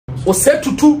o se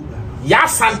tutu ya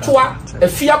santoa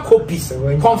Afia kopi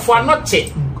konfo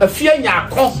noche Afia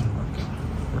nyako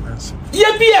ye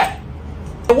bia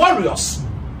the warriors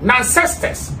na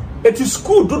ancestors it is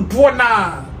school do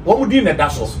na wo mudi na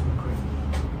daso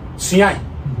suan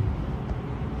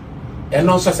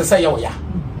eno so se ya oya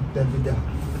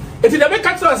eti da be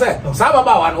catch us say sa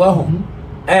baba wa no ho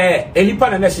elipa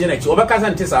na na hye na chi obeka sa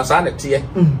nti sa na tie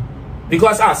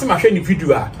because see ma hwe ni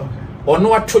video a ono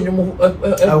atonyum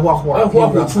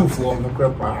ehwa tufuo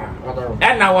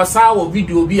and na wasa wo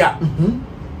video bi a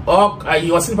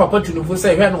you was papa tunufu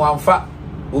say hwe no amfa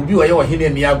obi wo ye wo hene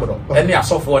mi agboro ene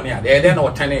asofo ne ade ede na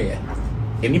wotane ye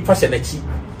enipa hye na chi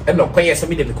ene okoye se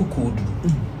mi de kukudu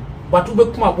watu be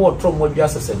kuma bo tro mo dua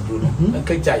sesadu no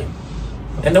enka jai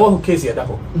ene wo case ye da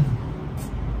ho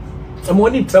amo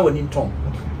ni tra woni nton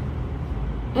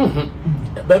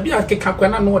baby akeka kwa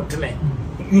na no odene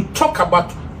you talk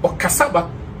about okasaba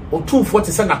otumfo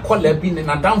te se na kola bi ne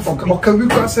na damfo okawi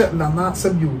kwa se na na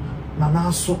sabiu na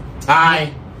na so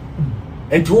ai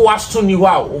enti wo aso ni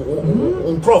wa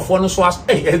onkrofo no so as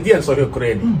eh dey so he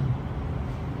kure ni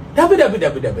dabi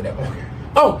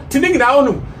oh tiningi na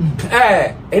onu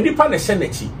enipa na hye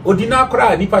nachi odina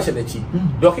akora enipa hye nachi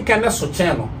de okeka na so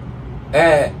chen no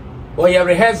o ye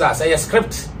rehearsals a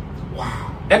script wow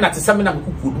and at some na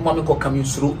mkukudu mo ko kam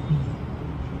nsuro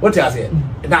what you say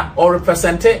na or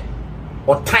represent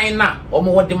or time na o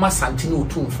mo wode masante na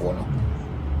otumfo no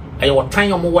aye o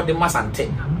time o mo wode masante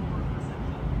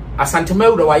asante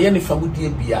mawura wa ye ne famudie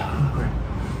bia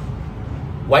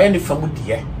wa ye ne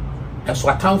famudie eso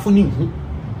atamfo ni hu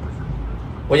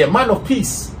we a man of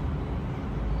peace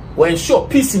we ensure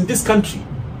peace in this country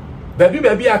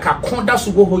baby aka konda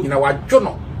so go ho nyina wa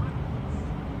dwono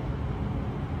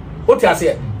what you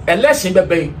say election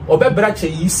bebe obebra che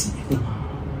yisi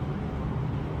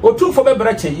otu for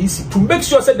bebra che yisi to make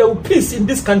sure that there will be peace in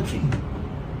this country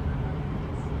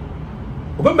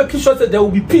obe make sure that there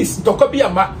will be peace to ko bia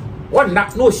ma wonna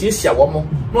no hiesia wo mo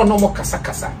no mo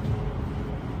kasa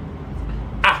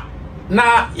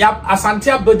na ya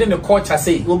asante abode ne culture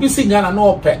say obi si Ghana no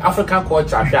ope African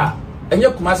culture hwa enye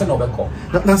kumase no beko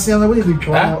na se na we dey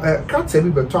try can't tell me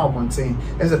better about saying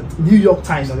as a New York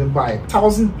Times have buy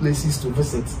 1,000 places to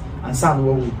visit and san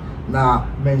wo na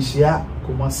menshia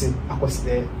kumase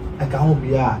akwese aka ho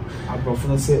bia abrofo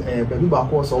no say baby ba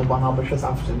ko so ba na behwe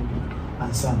African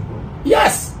and san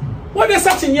yes what is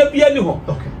such in your bia ni ho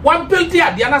one build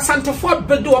there na santefo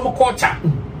build wo culture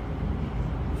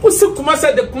Usi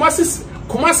Kumase the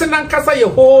Kumase Nankasa your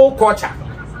whole culture.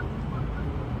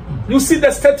 You see the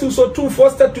status or 2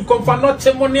 4 to confirm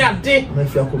not money a day.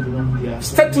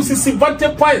 Status is 70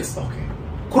 points. Okay.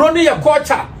 Kuroni your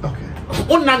culture. Okay.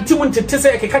 On Nantimun to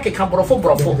say a kaki cambrofo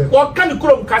brofo. What can you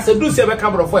call Casa do say a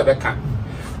cambrofo ever can?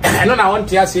 And then I want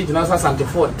to ask you, Nasa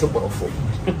Santifo to brofo.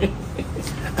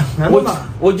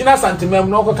 Would you not Santimem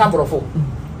no cambrofo?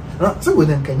 So we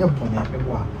then can you point out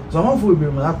so I'm going to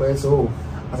be my so.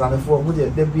 As I before, would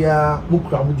there be a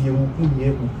mukra with you?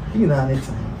 You know,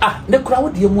 the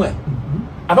crowd you went.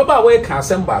 About where can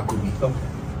send back could be.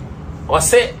 Or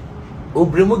say,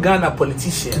 Obremu Ghana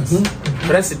politicians,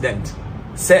 president,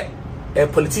 say a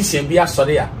politician be a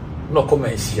sorry, no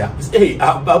commercial. Hey,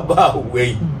 Ababa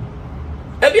way.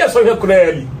 And yes, so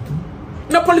clearly.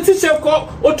 No politician call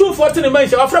or 240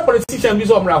 mention of a politician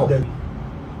is on round.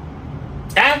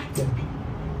 Eh?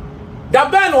 The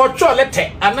ban or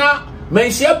letter, and now.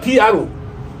 Menshia PRO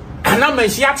ana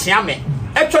menshia tiame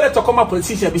actually to come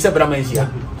politician be say bra menshia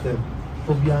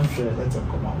obian share let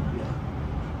come out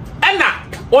ana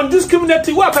on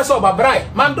discriminatory wa person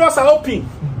obabrai man doors are open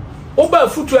oba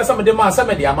futu asem de ma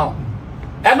asem de ama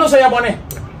eno so ya bone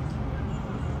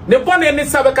ne bone ni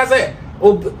sabe ka say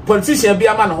politician bi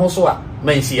ama no ho so a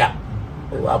menshia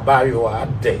o abayo wa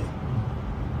de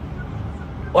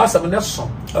wa asem ne so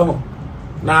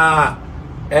na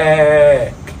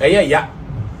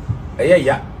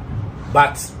yeah,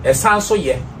 but a sound so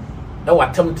yeah, no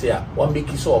attempt here, one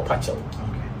make you so patch out.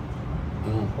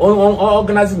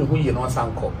 Organizing who you know,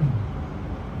 some call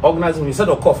organizing, we said,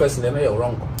 of course, first, and then you're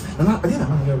wrong. I didn't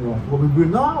wrong. What we do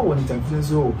now when it happens,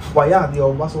 so why are the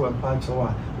old muscle and patch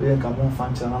or we can come on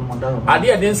function on Mondaro? I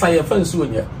didn't say a fence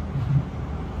soon yet.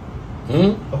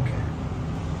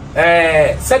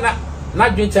 Okay. Said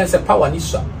not doing chance a power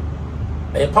nisha.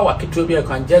 A power kitubia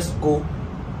can just go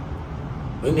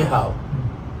anyhow.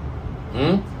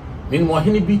 Mean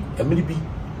Mohinibi, a Midibi,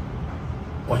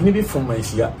 Mohinibi from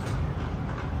Malaysia.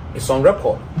 It's on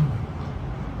record.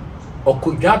 Or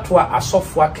could you to a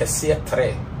software cassia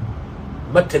tray,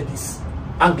 Methodist,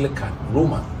 Anglican,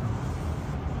 Roman,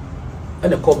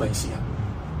 and a Commercia,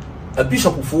 a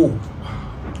bishop of all.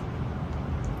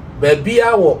 baby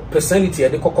our personality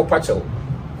and the cocoa patcho.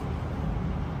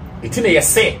 It's in a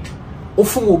set.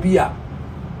 Ofum obia.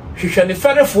 She shall the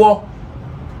feather for.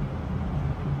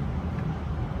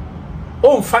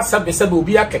 Oh, fast up the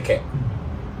Sabubia keke.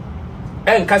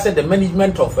 And cast the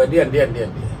management of a dear.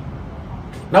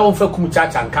 Now on for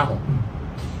Kumchacha and Camo.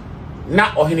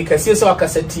 Now, or he can see so I can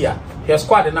say, he has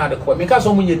quite another call. Make us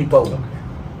only any power.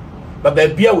 But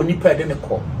baby, I will nip in the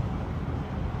call.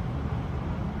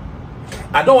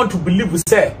 I don't want to believe we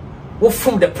say, what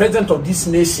from the president of this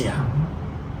nation,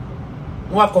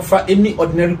 what offer any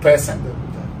ordinary person,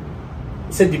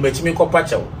 said the Mechimico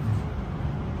Pacho.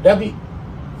 There be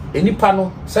any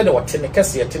panel said they were 10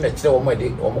 Cassia, 10 or my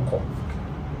day or more.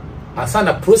 I signed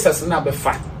a process number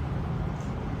 5.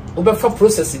 Over for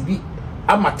process be.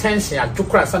 I'm attention and to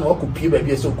crash and walk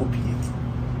baby so could be it.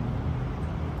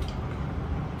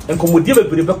 And come with you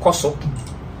a cosso,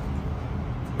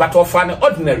 but of an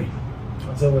ordinary.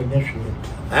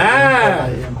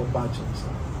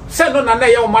 Said no,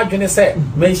 I imagine say,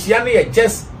 Menchiani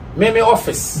just meme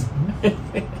office.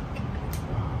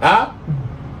 Ah,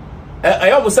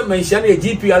 I almost said Menchiani a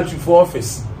GPL for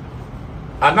office.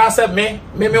 And I said,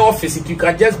 meme office if you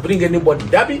can just bring anybody,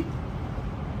 Debbie.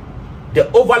 The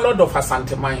overlord of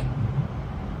Asante mine,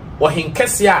 or in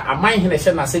Kessia, a mine in a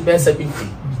shena say, bear 70,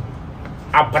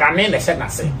 a branin a shena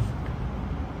say,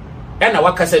 and a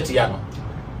waka said to Yano.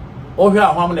 Oh, here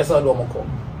are harmless or Domoko.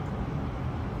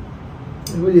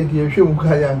 You show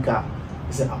Kayanka.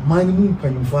 Is a mining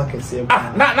penny for Kessia.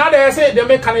 Now they say they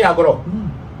make Kanyagro.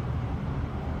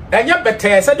 And yet,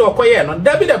 better said, or Koyan on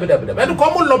Debbie, and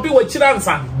common lobby with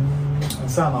Chiransan.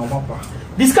 Son, our papa.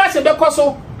 Discussion because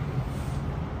so.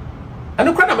 And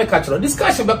no crana make catch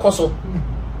discussion because so.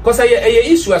 Because I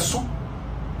issue as so.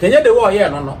 Can you the war here?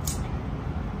 No.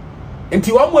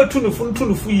 Until one more to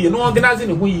the no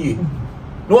organizing who ye.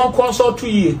 No one consult to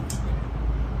ye.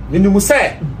 Then you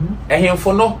say, a him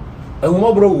for no, a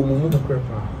more bro.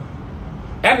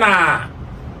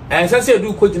 And say,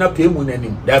 do quit in a pay moon and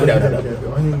him.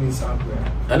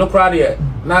 And no crowd here.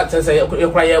 Not to say, you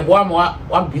cry one more,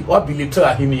 what be little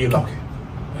him here.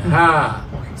 Ah.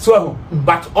 So,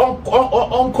 but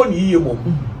on con ye mum.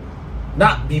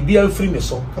 Not be free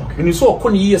so. When you saw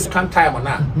con years can't time on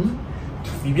that.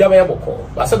 Be able call.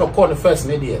 I said, of course, the first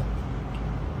lady.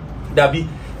 That be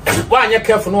why you're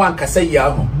careful, no one can say,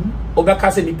 Yam. Oga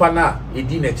Cassi Nipana, a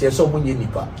dinner chair, so when you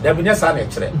nipa. There be no son,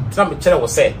 some chair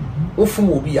was said, Ufum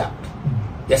will be up.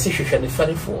 Yes, she shall be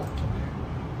funny for.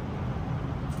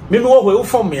 Me know where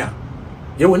from me.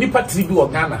 You will nipa tribu or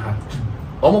Ghana.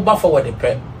 Almost buffer what the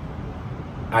pet.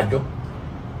 Ajo.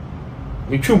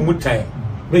 Me chu mutai.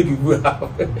 Make you go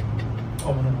out.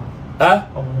 Huh?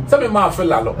 Some of my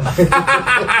fellow.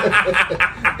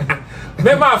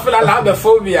 Me ma feel like the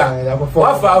phobia.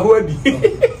 What for who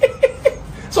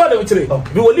so they will tell you.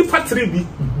 We will live patri bi.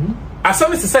 As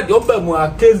some said the open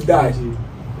more case died.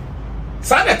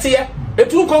 Sanatia, a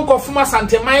two conquer from a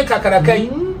Santa Maya Kakarakai.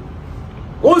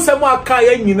 Oh, some more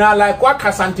Kayana like what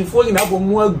Casantifo in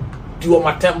Abomua do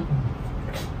matem.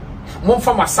 Mon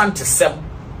from a Santa Sem.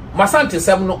 My Santa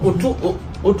Sem no two.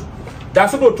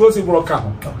 That's about 2 broke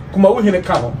count. Come out in a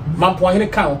cow, Mampo in a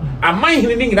cow, and mine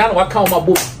in what count my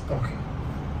book.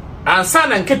 And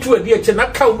son and get to a dear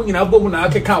chenna cow in a boom and I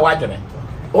can't watch it.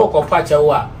 Oh,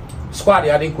 Copacha, squad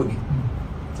the other could.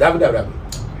 Dabby.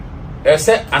 I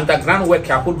said underground work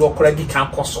I could do credit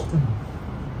can't cost.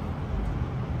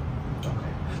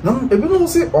 No, if you don't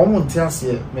say almost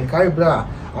here, make I bra,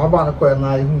 our banner coil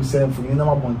now, who send for you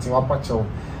never want to watch.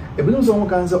 If you don't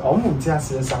can say almost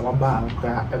here, our bank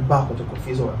a back to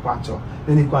confuse or a patch,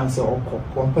 then you can say all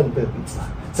company pizza.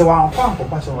 So I'm quite for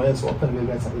passion or else open the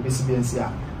letter, the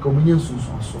BCBNC, convenience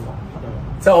so.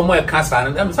 So, my cancer,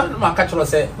 and I'm some of my catcher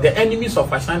say the enemies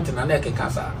of Ashanti and Neke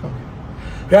cancer.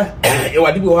 Yeah, you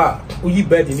are the we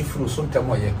bed in the fruit soon tell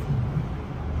me.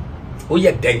 Oh,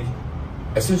 you're dead.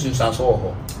 As soon as you saw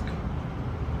her,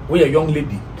 we a young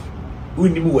lady. We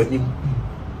knew him.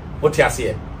 What you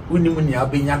say? We knew when you are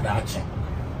being at that.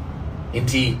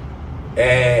 Indeed,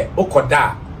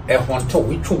 Okoda, a honto,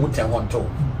 we two mutan honto.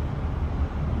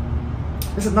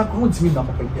 This is not good to me,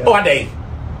 oh, a day.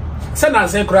 Send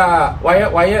us a cry.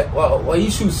 Why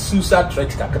issue suicide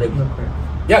threat?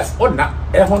 Yes, or not,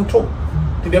 a honto.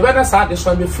 To the better side, this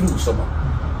one be flu summer.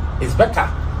 It's better.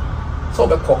 So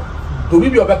the call. To be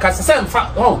your back as a same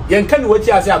fat. Oh, you can watch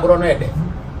as I grown ready.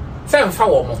 Same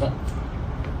foul.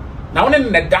 Now,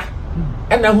 in the dark,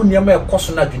 and now who near me a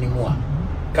question anymore.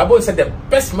 Cabo said the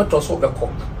best methods of the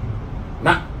call.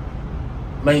 Now,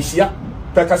 Mancia,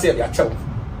 Pecassia, your child.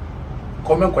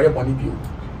 Come and call your money view.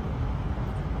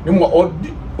 No more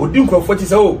or dink of 40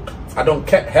 so I don't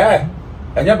care. Hey,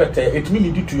 and you better it may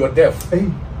lead you to your death.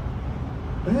 Hey.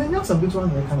 And you some bit one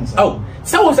here can say. Oh,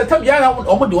 so was the time you are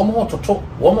almost one more to talk,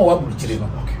 one more one with children.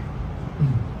 Okay.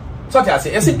 So I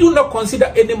say, do not consider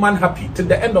any man happy till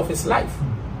the end of his life.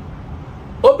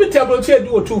 Obi table chair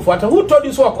do two for who told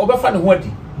this work over fan what?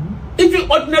 If you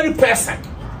ordinary person,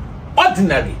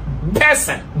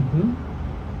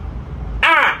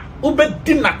 ube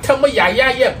dinner tell me ya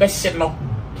best no.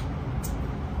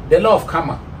 The law of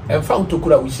karma and found to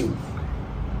kula with you.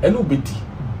 And ubiti.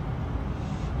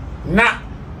 Na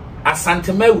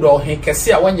asante mewdo he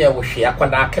kese a wanye wo hwe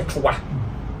akwada ketewa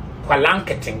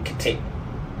kwalanketin kete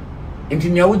enti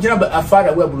ne wogina ba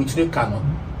afara we aburuchire ka no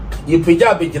ye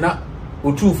pagya begina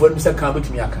otufo ni se kan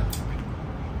betumi aka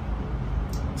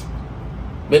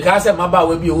because maba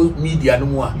we bi media no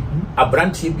mu a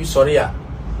abrantie bi sori a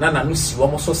na no si wo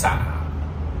mo so saa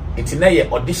enti na ye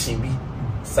audition bi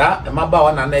saa maba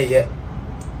wa na ye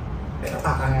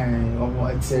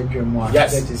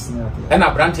yes. And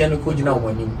a brand and could know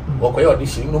when you walk your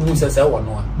audition, no moose as I want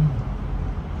one.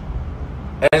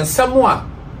 And someone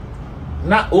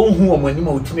not own who when you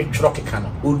move to make trocky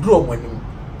cannon, who draw when you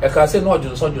I can say no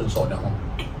Johnson on the home.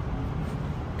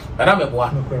 And I'm a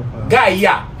one guy,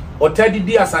 ya or Teddy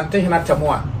Diaz and taking at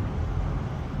Tamoa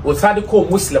was had to call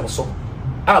Muslim so.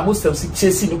 Ah, Muslims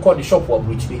chasing the call the shop of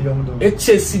which they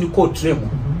chasing the court trim.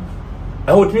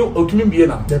 I would mean be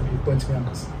enough.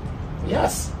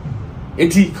 Yes.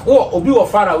 Eti obi wo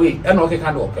far away and okay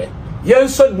kind of pay.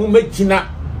 Yenson mu magina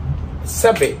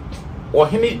sebe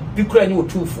ohene bi kura ni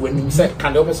otumfu anim say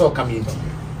kan de person come enti.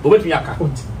 Obetumi aka.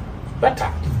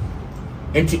 Better.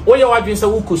 Enti oye wadwen say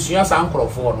wo kosua sa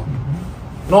ankrofo no.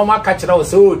 No ma ka kira wo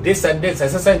say oh this and this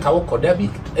say nka wo koda bi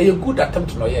a good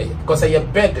attempt no ye because a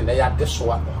bed na ya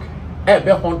desoa.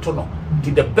 Be honto no.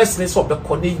 The bestness of the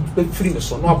corner be free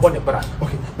so no abone bra.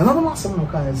 Okay. Another one some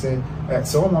can say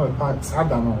so one of part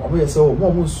Adam no we say o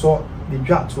mo so the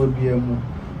dwa to bia mu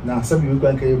na sabi we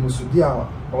kan kay musu dia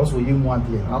also ye mu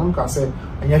ade na no ka say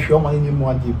anya hwe o ma ni mu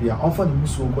ade bia on fa ni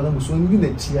musu ko na musu ni na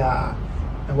chia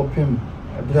e go pem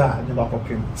bra de ba ko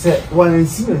pem say one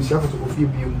si na chia foto ofie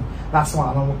bia mu na so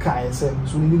na no ka say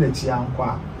musu ni na chia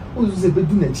nkwa o zu se be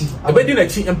di na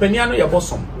chi empania no ye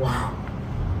bosom. Wow.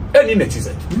 Any na chi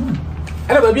said.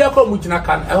 And baby, I come with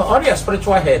only a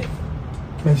spiritual head.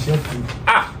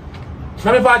 Ah,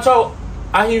 na me pa cho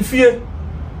ahimfie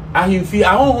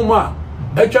I homa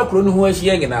e twa kro no ho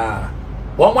ahie na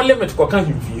wo mo limit ko kan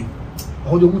ahimfie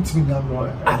o de mutimi na bro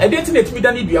ah e dey tin etimi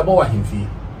da ni dua bo ahimfie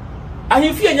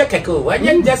anya keke o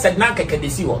anya just na keke de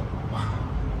si wo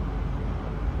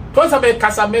to sabe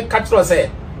kasa me katro say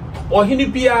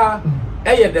ohini bia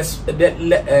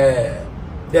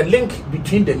the link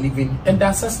between the living and the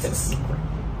ancestors.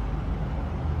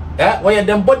 Where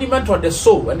the embodiment of the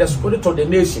soul and the spirit of the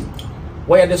nation,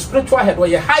 where the spiritual head, where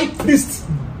your high priest,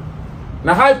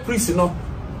 na high priest, you know,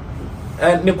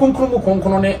 and the kunkrumu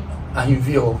konkonone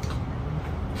ahivio.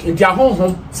 Inti a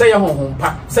home, say your home,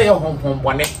 say your home,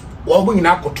 one, or bring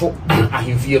na koto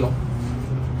ahivio.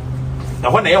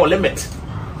 Now when I limit,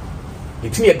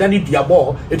 it's near Danny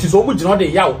Diabo, it is almost not a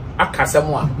yaw,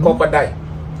 akasamwa, crocodile.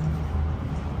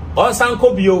 On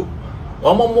Sanko Bio,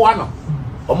 Omomoana.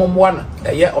 Omomoana,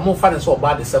 omo fa so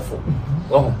ba de sefo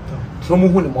no mu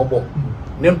hu ni mobo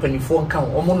ne mpanifo nka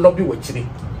omo lobby wachiri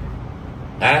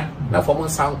na fo mo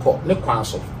sanko ne kwan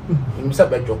so nim se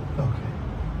bedwo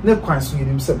ne kwan so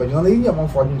nim se bedwo na yin mo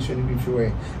fo dwun so ni bi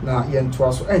fiwe na ye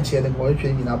ntoa so enche ne mo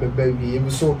hwe nyina beba wi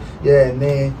emi so ye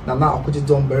ne na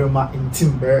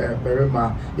Ntim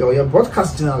Barimah ye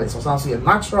broadcast journalist or also ye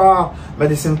natural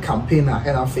medicine campaigner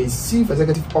and a chief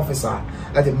executive officer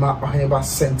at the Oheneba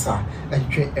Center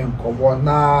and train enkobo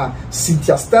na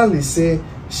Cynthia Stanley say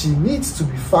she needs to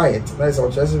be fired. That is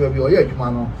what just baby or you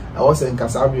no I was in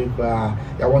Kasabi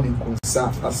ya want in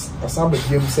Kunsa as some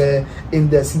BM say in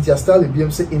the Cynthia Stanley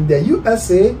BM say in the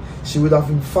USA she would have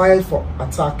been fired for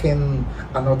attacking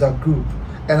another group.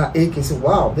 And AK say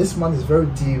wow, this man is very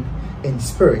deep in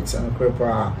spirit and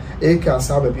Krepa AK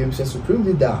Asabe BM say supreme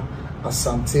leader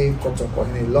Asante Kotoko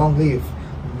in a long live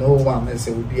no one may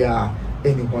say will be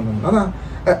anyone nana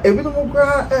ebi no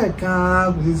gra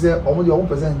ka this omo de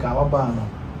 1% ka wa ba no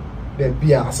be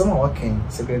bia asama wa ken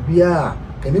se be bia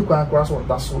kani kwa kwa so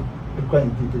da so e kwa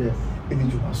ni dire e di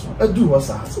juma so edu wo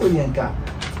sa so yen ka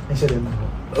e she dem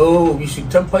oh we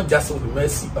should temper just with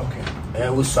mercy. Okay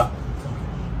usa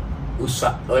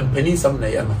no penny some na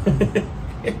ya no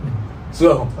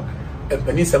so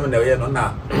penny some na ya no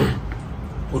na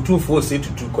otufo se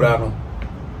tutu kura no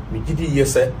me gidi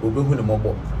yese obehu ne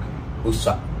mobo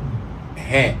usa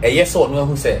yes or no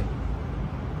who say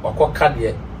or cock card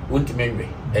yet won't memory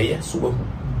a yes, so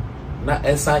na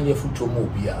ensanye futo mo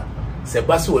bia se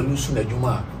ba se wanu su na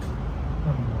dwuma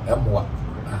emwa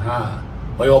aha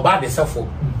oyo ba de sefo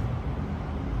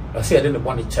ase yede ne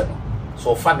boni che no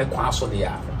so fa ne kwa so ne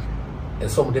ya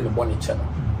so mo de ne boni che no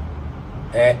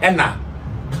ena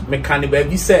mekane ba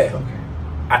bi se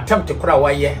attempt to kura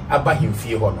waye aba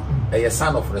himfie ho no a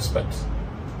sign of respect.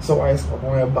 So I spoke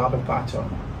about the patch on.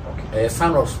 Okay. A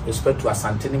sign of respect to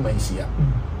Asantini Mansia.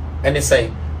 And they say,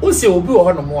 "Who say will be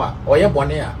or no more or your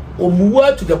bonnia or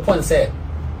move to the point say,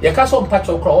 your castle patch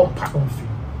or crown pack on fee.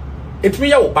 It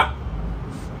me oba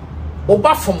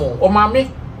from or mammy.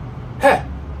 Hey,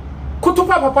 could to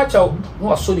papa patcho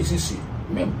no so this is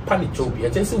men panic toby. I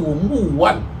just will move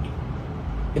one.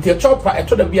 If your chopper, I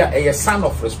told them be a sign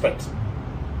of respect.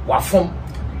 What from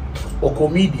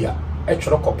Okomedia, a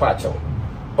choroko patcho.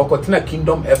 Okotena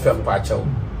Kingdom FM patcho.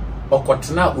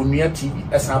 Okotena Unia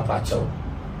TV, SA patcho.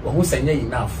 Or who say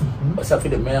enough, or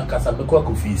something the man casa make work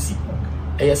of easy.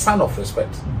 A sign of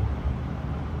respect.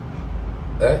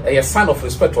 A sign of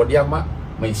respect or Diama,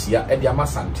 Mensia, and Diama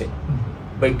Sante.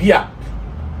 Baby,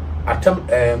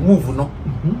 attempt move no,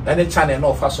 and a channel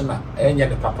no fashion, and yet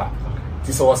the papa.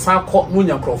 This was some called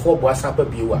Munya Crawford was up a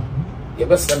viewer. You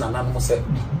best send an animal said,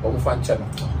 fan channel.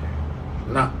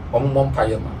 Now, on one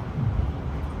payama.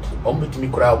 Omit me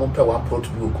cry, won't pay one pro to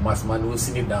be Kumas man will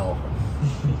sit down.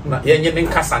 Now, you didn't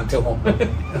cast until home.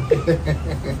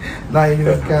 Now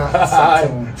you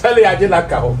can't tell you I did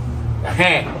like a home.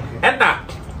 And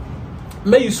that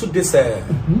may you suit this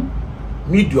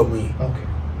medium way. Okay.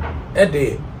 A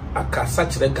day, I can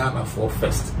search the Ghana for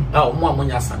first. Oh,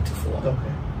 Mamma Santi for.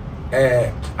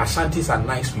 Okay. Ashantis are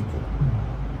nice people.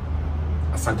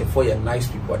 Asante for you nice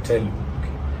people, I tell you.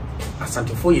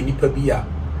 Asante for you nipa bia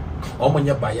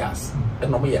omonya bias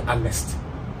and omonya honest.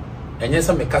 And yes,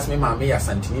 I make us me mama ya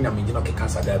Santini na menjino ke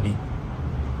cancer dabi.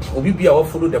 Obi bia we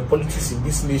follow the politics in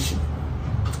this nation.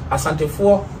 Asante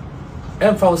for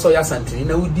emfa so ya Santini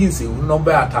na wudi nse wu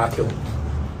number attack o.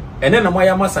 Ene na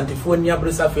moya ma Asante for ni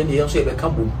abresa fe ne yenso e be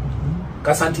kan bom.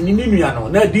 Ka Santini ni nua no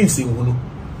na di nse wu no.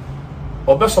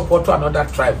 Obe support to another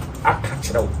tribe aka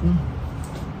kire wo.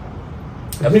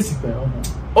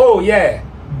 Oh yeah.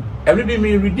 Every day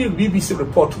me read BBC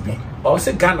report to be. Or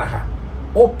say Ghana ha.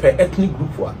 Or per ethnic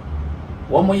group one.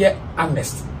 One more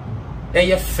honest.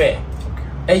 A fair.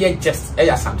 A just a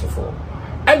Asante for.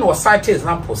 And was cited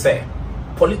example say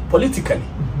politically.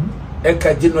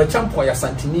 Eka General Champion ya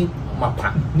Santini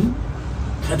mapa.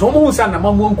 And almost an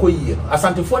among one ko year.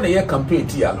 Asante for a campaign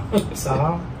tialo.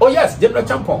 Oh yes, General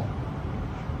Champion.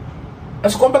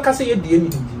 As come back say ye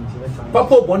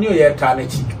Papa Bonio ye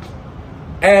Tanechi.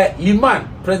 Liman,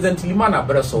 President Liman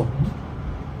Abreso,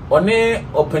 one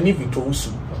opening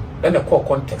Vitorusu, then a core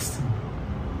context.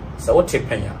 So what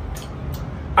tapenya?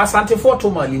 Asante for to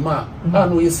my Lima, I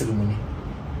know your ceremony.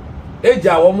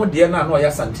 Eja, one more dear, no, ya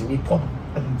Santini pon.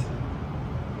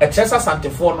 A chesa Sante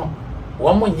for no,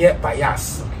 one more yet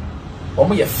bias, one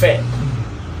more fair.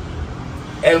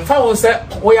 And found said,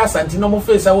 oh, ya Santino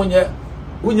face, I want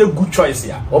your good choice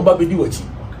here, or baby do what you.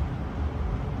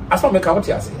 As for me, what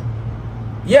you say.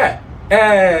 Yeah,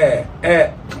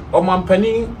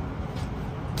 Omampani,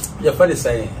 your father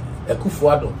say, a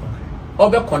Kufuado, or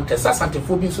the contest, as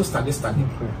Santiphobia, so standing.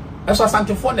 As was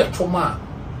Santiphone trauma.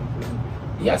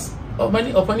 Yes, or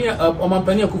many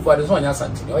Omampani Kufuado, so ya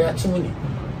Santi, or ya Chimini.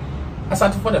 As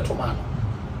Santiphone trauma.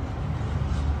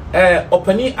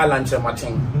 Openi Alanche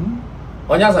Martin,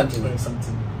 or ya Santi.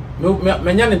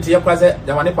 Menyan into your present,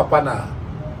 the money papa na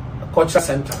culture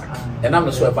center, and I'm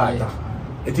the swear by.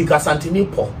 It is Santini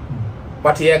po,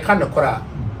 but here can okra.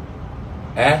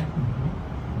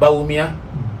 Baumia,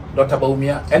 Dr.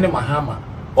 Baumia, and Mahama.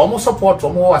 Almost support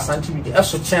or more Santini,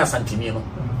 as so chance Santino.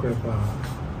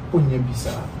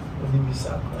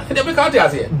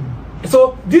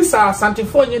 So these are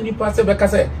Santifonia ni passe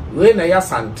because when I are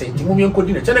Santi, Mumian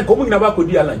Codina, China coming about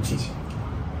Codia Lanchi.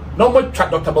 No more chat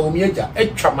Dr. Baumia, a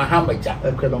Chamahama.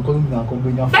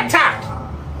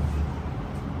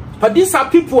 But these are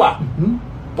people.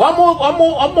 One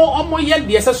more yet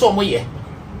be a so more year.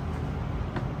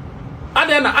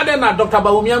 Adena Dr.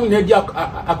 Baumia in Hedia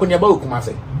Akonyaba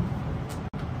Kumase.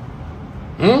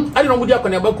 I don't know what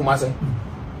Yakonaba Kumase.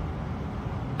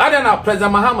 Adena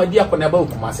President Mahama Diakonaba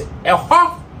Kumase. A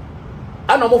half.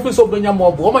 I know more so bring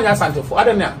more woman as Santa for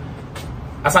Adena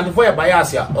Asante for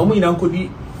Biasia, Omina could be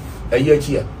a year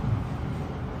here.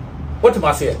 What am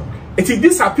I saying? It is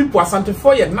these are people, Asante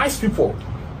for nice people.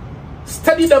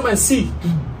 Study them and see.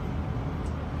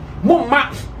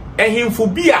 Mama and him for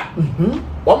beer.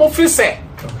 One more fish say,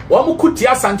 one more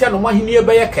kutia Santa no more near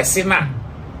by a casina.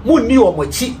 Moon knew or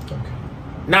mochi.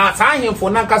 Now, I him for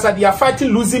Nankasa, they are fighting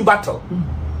losing battle.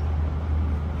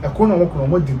 Ekono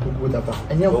mo di pokuo data.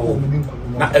 Enye ko mo din ko.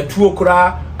 Na atuo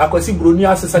kura akwasi broni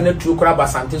asesa na atuo kura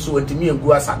basante so wantimi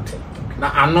egu asante.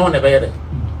 Na ano ne be yede.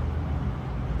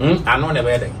 Ano ne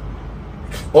be yede.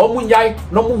 O mu nyai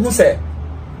no mu hu se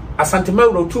asante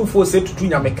mawro tufo se tutu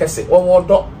nyame kese o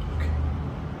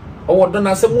wodo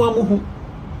na se mu amuhu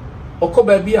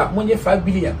okoba bia monye 5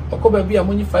 billion okoba bia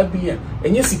monye 5 billion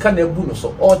enye sika na ebu no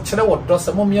so o kire wodo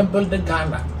se mo me build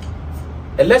Ghana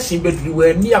election bedru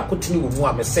we ni akotini wo mu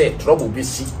ame se trouble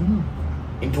besi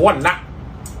into one na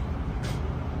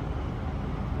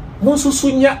mo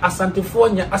susunya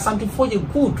asantefo ye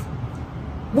good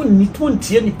mo ni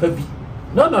tontie ni pa bi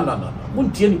no mo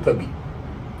ntie ni pa bi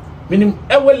minim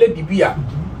ewele dibia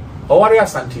o ware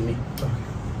asanteni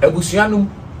abusuanum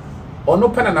ono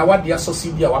pena na wade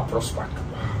asosi bia wa prosper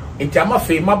enti ama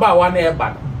fe maba wa na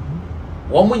eba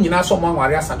wo mo nyina so mo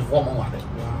ware asantefo mo ware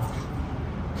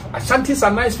Ashantis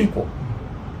are nice people.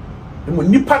 Mo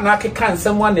nipa na akeka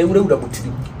nsem wa na ewurawura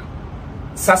botiri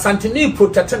sasanteni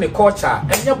protect ne culture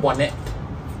enye bone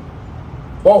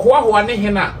ho ne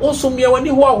hena onsumie wani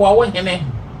ho hene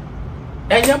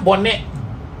enye bone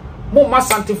mo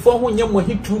masantefo ho nya mo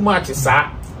hitu much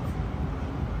saa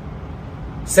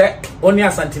se oni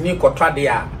asanteni kotwa de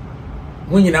a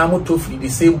mo nyina mo to free the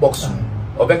same box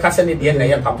obeka se ne de na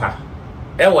ye papa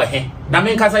ewo he na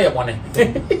me nkasa ye bone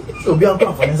obi an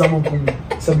kwa fanza mo kum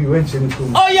sabi we nche ni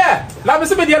kum oh yeah la me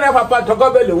se be de na papa to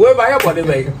go bele we ba ye bone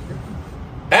be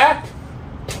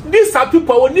these are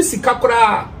people woni sika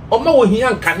kora o ma wo hia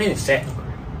nka ne nse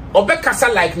obeka sa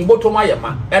like ni boto ma ye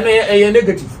ma eno ye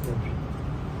negative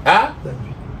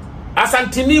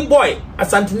asantini boy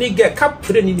asantini girl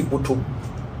kapre ni boto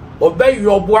obey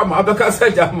your boy ma obeka sa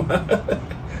jam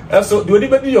so the only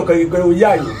baby you can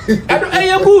ya you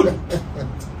and good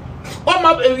o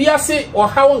ma we ase o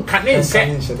how nka ne nse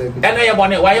eno ye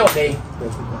bone why okay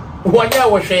wonya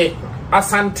wo hwe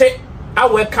asante I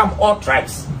welcome all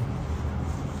tribes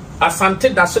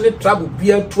asante da so ne tribe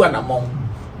bia tu anamon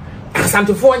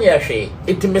asante fo nya hwe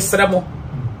etimesremo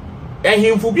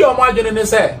ehimfu bi o ma adwene ne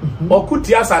se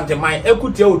okuti asante man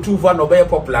ekuti otufo na obey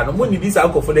popular no money this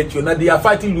alcohol that you na they are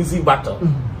fighting losing battle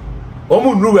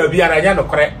omu nru ba bia anya no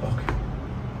kore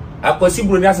akwasi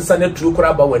bro ni asesa na tru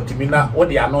kora ba wantimi na wo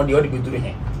de ano de wo de beduru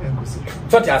he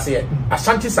so ti ase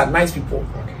Ashantis are nice people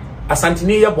asante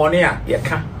ni ye bone a ye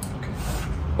ka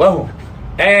wahu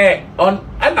on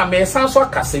ana me sanso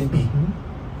akasem bi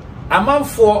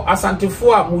amanfo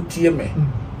asantefo a mutie me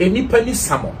enipa ni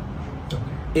samo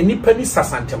enipa ni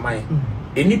sasanteman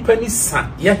enipa ni sa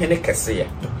ye hene kese ye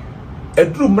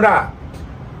aduru mra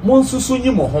monsusu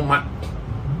nyi mo homa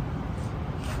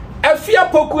Afia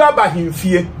Pokuaa ba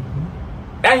himfie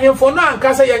ehemfo no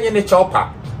ankasa ye ne chopa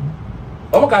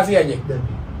omo kase ye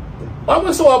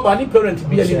omo so oba ni parent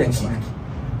bi ali na chi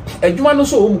adwuma no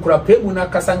so o mukura pemu na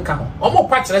kasa nka ho omo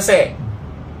pa kire se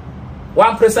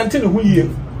 1% ni hu yie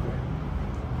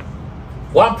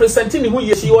 1% ni hu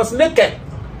yie she was naked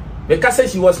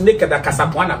because she was naked akasa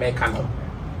po na meka no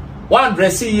 1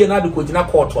 dress yie na de ko gina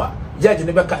court a judge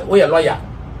ne beka we lawyer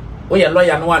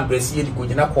no 1 dress yie de ko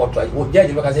gina court a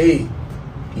judge beka say hey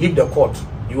leave the court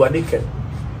you are naked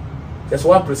just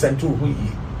 1% too hu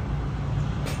yie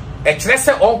e kire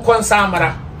se on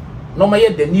konsamara no ma ye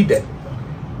the needed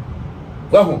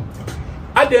well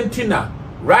adentina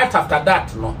right after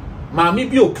that no maami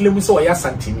bi o claim so ya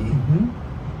santini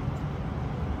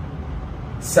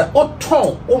se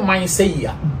oton o man say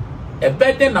ya e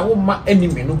bede na wo ma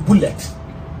enemy no bullet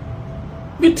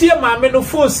bitie maami no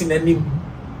force nanim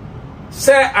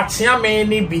se atia me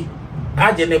ni bi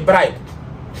age ne bribe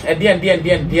e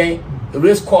den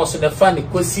race course the fan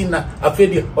kwesi na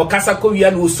afedi okasa ko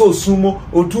wia no so sumo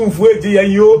otumfu eje ya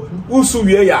yo usu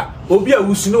wie ya obi a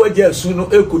usu no waje asu no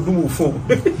ekodum fo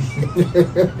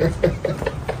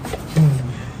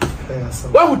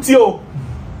wa hutio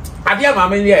adia ma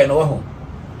me ya no ho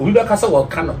obi be kasa wo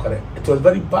kan no kore it was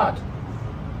very bad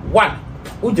one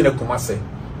ujine kumase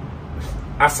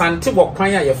asante bo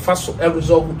kwan ya ye fa so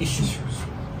resolve issues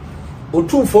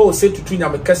otumfu o se tutu nya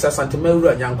me kasa asante mawuru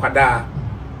anyankwada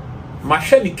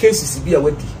mahwe ni cases bi a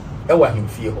wadi e wa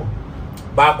hemfie ho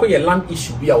ba ko ye land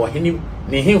issue bi a wa henim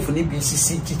ne hemfu ni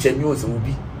BCC teacher ni ozo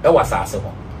bi e wa saase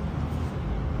ho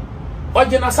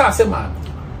ogena saase man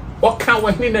o kan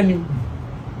wa heni nanim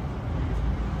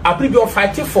abribi of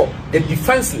fighting for the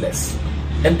defenseless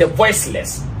and the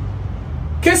voiceless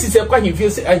cases e kwa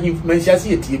hemfie se ahim manhyase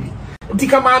etie bi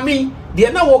ntika maami de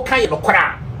na wo kan ye no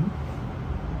kora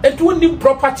etu ni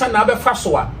proper channel be fa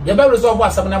so a ye be resolve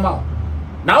asem na ma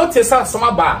na o te sa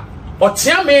sama ba o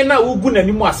tia me na ugu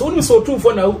nanimu ase oni so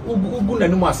tumfo na ugu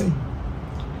nanimu ase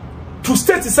to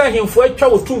state say him for atwa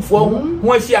otumfo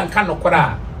ho ahia anka no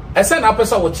kora ese na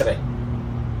apesa wo kire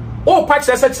o pa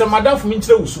kire se kire madam fo mi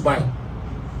kire usuban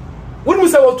wonu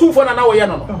se otumfo na wo ye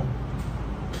no no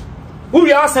wo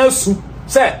wi asan su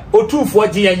se otumfo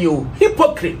giyan yo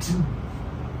hypocrite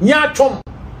nya twom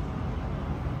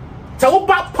ta wo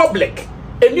ba public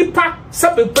enipa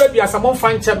sabe prabia samon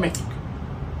fanche me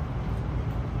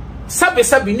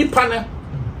sabe nipa na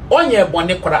onye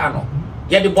bone kora ano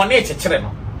ye de bone ekekere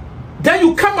no. Then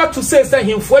you come out to say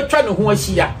him for atwa ne ho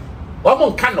ahia o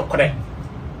mo nka no kore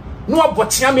no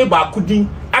obotia me ba kudin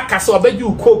akase obedi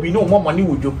ukobi no mo money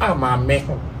wodwo ma me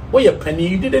wo ye pani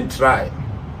you didn't try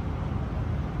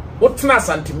what na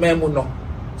santimemu no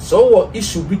so what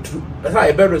issue be true that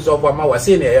I be resolve am wa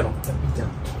say na ye no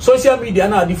social media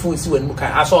na adi phone si wanu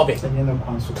kan asobe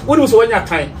wo do so wanya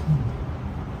time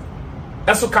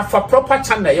eso ka fa proper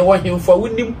channel ye wo him for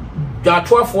wonim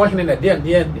dwatoafo hene na de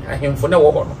ahemfo na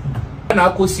wo ho no na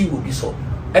akosi obi so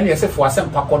ene yese fo asem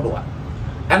pakodo a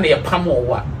ene ye pamo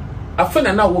wa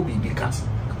afena na wo bibi ka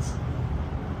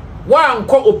wa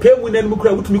anko opemu na nmu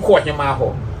kura wutumi ko hema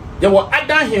ho ye wo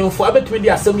adahemfo abetumi di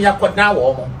asem yakoda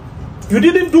wo mo. You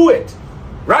didn't do it.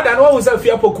 Rather no was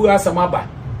Afia Pokuaa samaba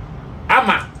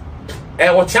ama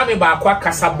wo chame ba akwa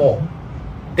kasa mo,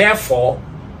 therefore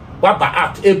waba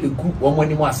out ebegu wo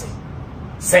mani mu ase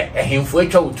say ehemfo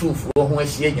atwa otumfo ho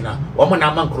ahia nyina wo mo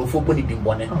na amankrofo boni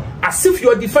bimbone as if you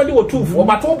are defending otumfo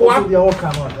but wo boa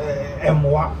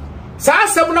emwa sa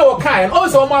asem na wo kan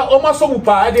also o so mu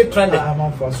pa dey trend.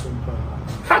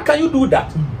 How can you do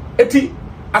that? Eti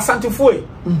asantifo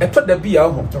eto da bia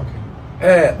ho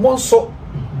mo so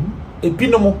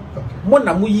ebinomo mo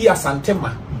na mo yi asante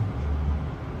ma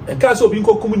enka so bi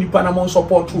nkokum nipa na mo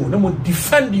support you na mo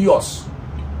defend yours,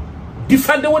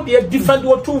 defend what they defend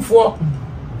what two for,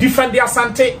 defend the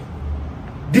asante,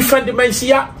 defend the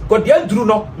mensia god they dru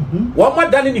no one more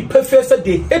than ni perfect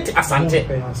they hate asante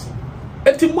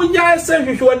eti munya ese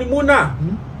hwehwe ni mu na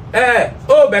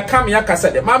o be kam ya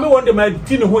kasa de mame won de ma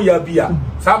ti ne ho ya bia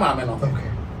sa mame no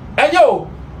enyo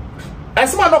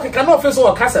esma no keka no ofeso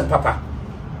o kasa papa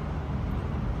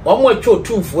omo atwa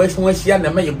otumfo ahia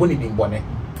na ma ye boni bimbone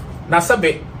na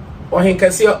sabe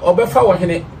ohenkase obefa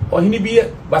ohene bi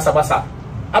basabasa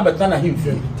abetna na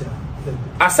himfi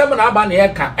asem na aba na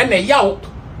yeka ene yawo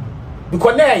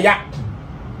because na ya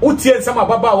utie nsem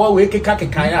ababa wa we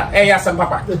keka ya ya asem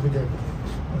papa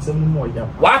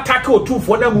wa attack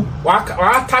otumfo na mu wa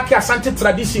attack asante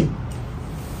tradition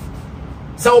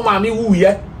so o mami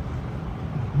wuye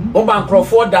o ban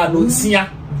croford da no nsia.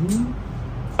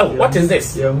 What is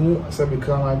this? Yahu sabe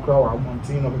kama akra wa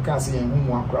mountain no because yahu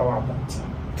mu akra wa mountain.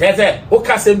 Tete o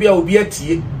ka se bia obi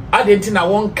atie adenti na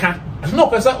wonka no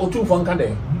pesa otumfo nka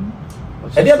de.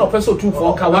 E dey no pesa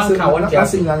otumfo nka wanka won tia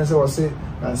say nyan say we say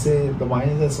and say the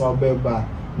man is so beba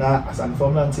na as an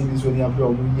former TV so ni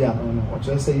abro mu yi ano no o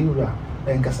just say you ra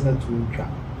en kasa na tu twa.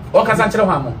 O kasa nchire ho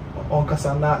amo. O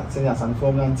kasa na say as an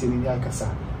former TV ni akasa.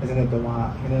 Ese ne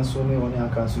bema ene so ne oni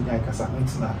aka so ni akasa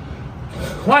ntina.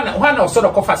 One sort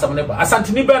of coffers of neighbor.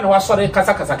 Asante ni ben was sorry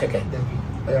kasa keke.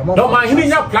 No man hini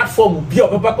nya platform bi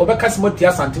obeka smoti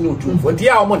asante ni otumfo.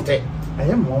 Dia o monte. I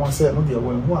am one say no dia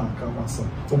we hu anka maso.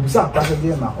 Obusa akase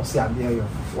dia na o se ade ayo.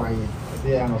 Why?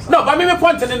 Dia no. No, but me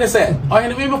point ne say. O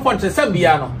hini me point say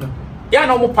bia no. Ya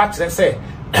no mo patre say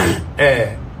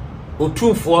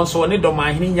otumfo so ne do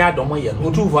man hini nya do mo ye.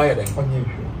 Otumfo aye den.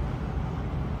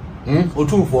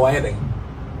 Otumfo aye den.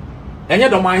 Enye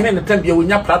do man hene na bia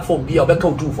wonya platform bia obeka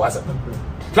otumfo asa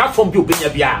platform bia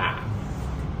obenya bia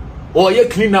o ye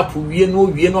clean up wie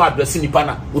no address nipa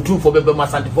na otumfo bebe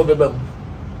masantifo bebe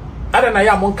ada na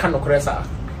ya mon kan no kresa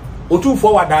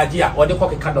otumfo wadaji a ode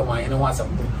kokeka do man hene ho asa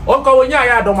onka wonya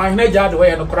ya do man hene ja de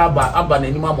we no kra aba na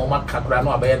nima mo maka kra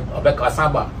no obeka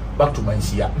asaba back to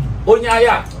mansia onya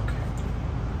ya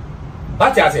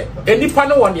what ya say enipa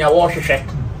no won ya wo hwehwe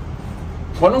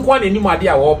wono kwa na nima ade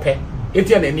a wo pe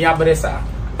eti na ni abresa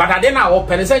but ade na wo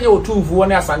pene senya otumfu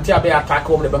woni asante abe attack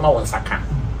wo be ma won saka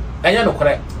enye no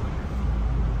kore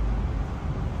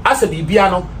asa bibia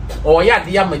no o ya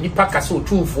de ya ma nipa kase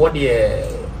otumfu de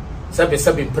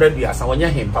sebe pradu asa wonya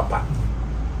him papa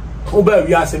wo ba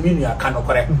wi asa minu aka no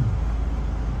kore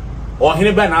o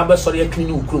hene ba na abesori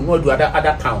akini ukuru no adu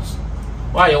other towns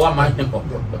wa ye wa man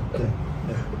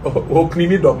o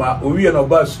klini doma o wi na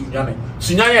ba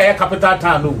sunyane ya capital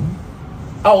town no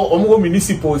omo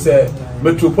municipal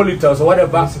metropolitan or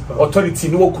whatever authority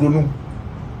no kronu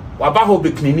waba ho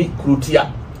be clinic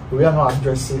krutia we are not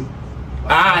addressing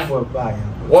for buy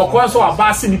wo kwa so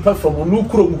abasi nipa from onu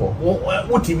krom ho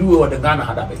wo TV we the Ghana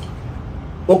hada be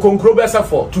o konkro be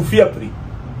for to fear pre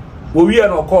wo wi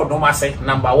na ko no mase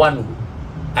number 1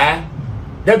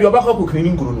 there be obaka ko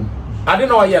cleaning kuro no ade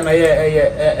na oye na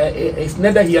it's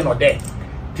neither here nor there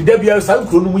ti there be san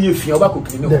kuro no mu ye fia obaka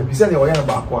cleaning there be say na oye na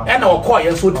ba kwa e na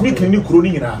okoye so timi cleaning kuro no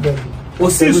nyina o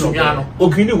se sunya no o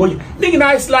cleaning ho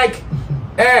nyina is like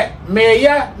me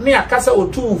ya ne akasa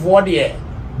otu vo de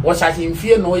wo shachi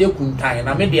mfie na oye kuntan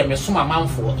na me de me soma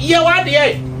manfo ye wa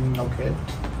de okay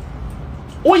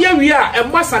oye wi a e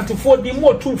ma santifo din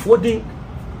mo tumfo din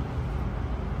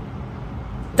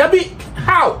Dabi,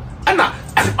 how? Anna,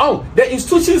 oh, the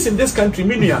institutions in this country,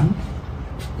 minimum,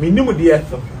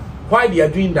 why they are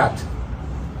doing that?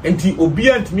 And the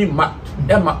obedient me, Emma,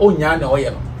 oh, yana, or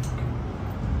yellow.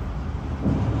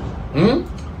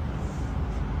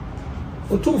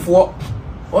 For 2 4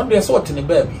 on their sort in a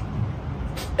baby.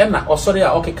 Emma, or sorry,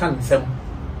 okay, can't some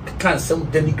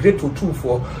denigrate to 2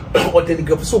 4 or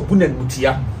denigrate so Bunan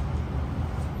Mutia.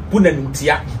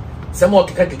 Some more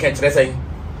to catch say.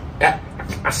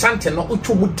 Asante no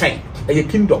uchu mutan a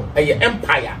kingdom a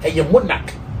empire a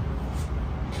monarch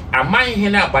a mine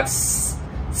here but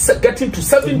getting to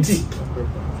 70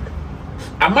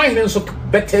 a mine so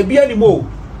better be anymore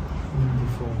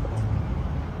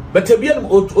better be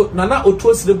nana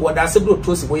otuosi the board as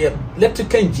otuosi we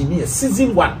electrical engineer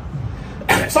season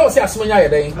 1 so say asmanya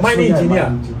ye mining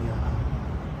engineer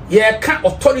ye can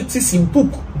authorities in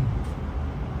book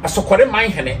asokore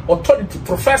mine hene authority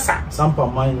professor sampa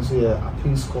mine so yeah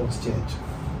appeals court judge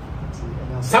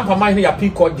sampa mine ya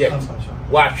appeal court judge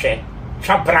wa hwe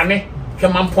twabrane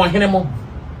hwemampon hene mo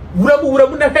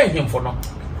wurabu na hwehemfo no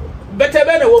better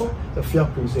be na wo the Afia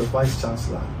vice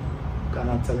chancellor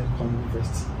Ghana Telecom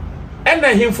University ena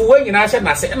hemfo we nyina hye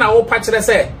na se na wo pa kire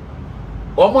se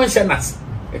o mo hye na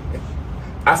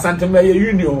asante me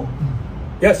union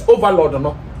yes overlord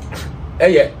no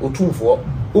otumfo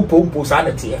upo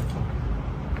sanity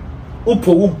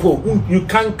upo you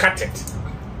can't cut it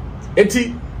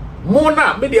eti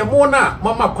mona me de mona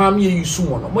mama kwam ye yusu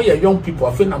mo no mo ye young people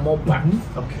afi na mo ba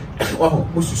okay oh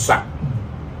mususa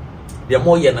de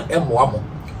mo ye na emoa mo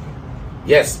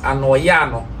yes ano ya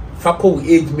no fa ko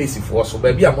age mesi for so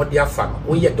ba bia mo de afa no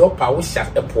wo ye do pa wo sha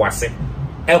epoase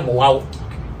emoa wo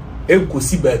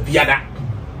enkosi ba biada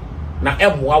na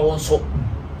emoa wo nso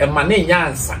ema ne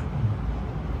nyansa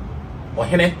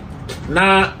ohene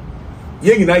na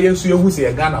ye nyina ye nso ye hu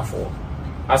se Ghana for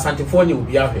asantifo nye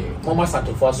obi ahwe mama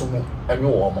santifo aso mu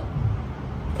enwe wo mo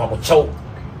pa mo chew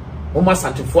mama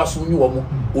santifo aso nyi wo mo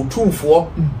otumfo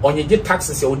onyeje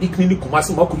taxes ya odi clinic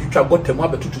kumase ma kutwitwa botamu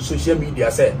abetutu social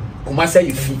media say kumase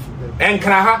ye fi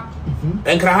enkra ha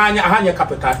anya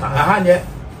capital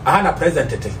ahanya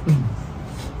president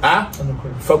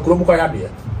fa kurom kwa ya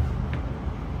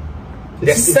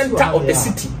the center of the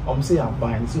city say am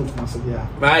buying see Kumase dia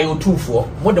na you otumfo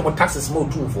mo de mo taxes mo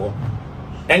otumfo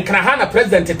enkra ha na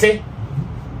president tete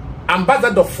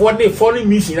ambassador for the foreign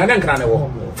mission na enkra ne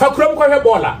wo fa kurom kwa hwe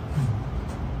bola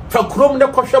fa kurom ne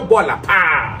kwa hwe bola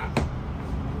pa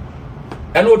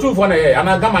eno otumfo na ye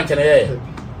ana gama nche na ye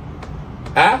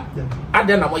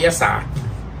ade na mo yesa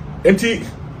enti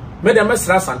me de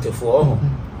mesra santefo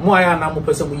mo aya na mo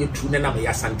pese mo yetu ne na mo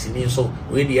yasantini so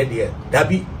we de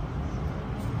dabi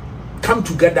come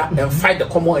together and fight the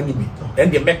common enemy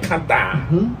and they make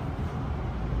down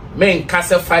men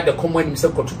kasa fight the common enemy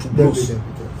so to blows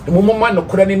the moment no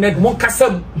kura ni ned mon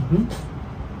kasam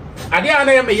ade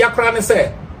ana ye me yakra ne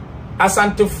say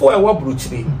asantefo e wa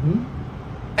bruchiri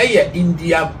eye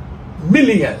India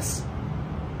millions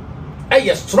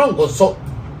eye strong also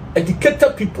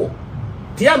educated people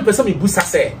ti am pese me busa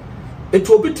say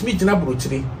etu obitimi gina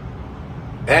bruchiri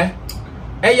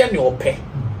eye ne ope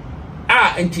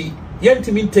enti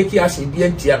yentimi take action bi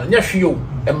entia no nya hwe o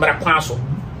emra kwa so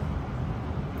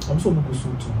am so buku so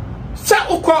too sa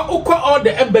uko all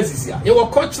the embassies ya your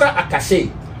cultural attaché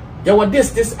your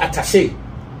this attaché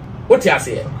what you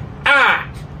say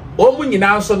o mu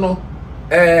nyina so no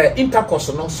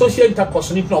intercourse no social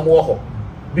intercourse ni no mo ho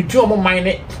between o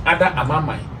mine other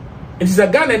amaman it is a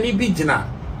Ghana ni bi gina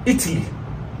Italy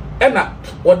ena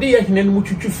ode ye hene no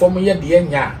twitwi fom ye de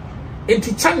nya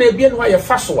enti channel bi no ya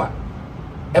fa so a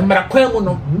emra kwan mu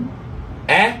no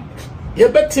ye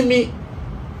betimi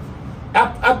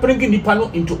bringing nipa no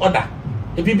into order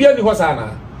e bibia ni ho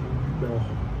sana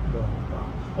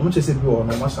o mo chese bi o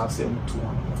no ma sha se mutu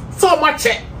so much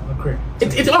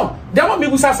it oh dem me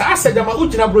gusa sa ase dem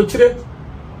ugina brochire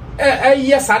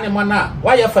yes ane mana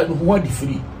why you fa no di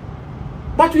free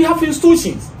but we have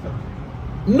institutions.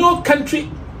 No country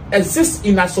exists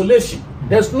in isolation.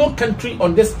 There's no country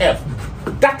on this earth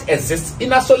that exists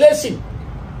in isolation.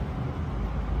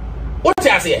 What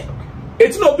you say?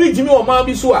 It's no big Jimmy or Mamma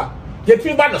Bisua. Get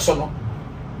me by the son.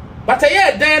 But I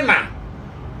hear then now.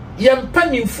 yem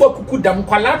panimfo akuku dam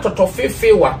kwala toto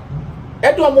fefewa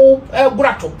edo mo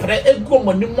egura to pre egu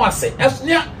mo ni mo ase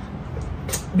esnya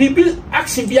bibi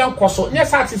action bi ankoso nya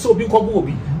saati se obi nkobo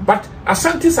obi but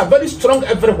Asantis are very strong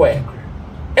everywhere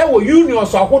ewo union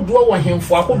so ahodo wo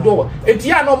hemfo ahodo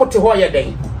etia na omote ho ye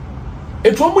den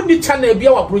etu omu ni channel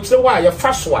bia wa brochire wa ye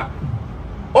faswa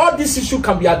all this issue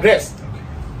can be addressed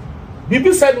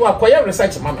bibi said wa koye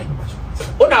research mama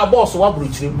ona boss wa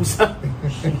brochire busa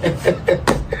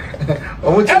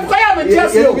omo che koye me tia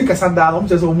se obi kasanda omo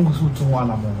che so omu kusu tu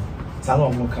wana mo sala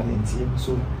omo kalenti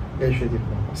so e hwe de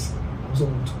purpose so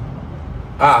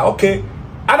okay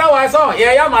otherwise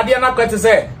yeah made na kwete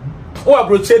say who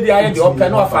brochire dia ye the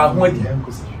open of our home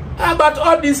but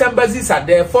all these embassies are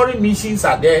there, foreign missions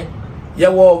are there.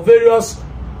 There were various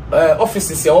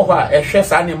offices here over a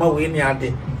chef's animal way near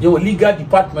the legal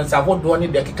departments have what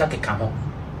doing the kikakamo.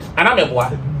 And I'm a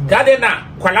boy.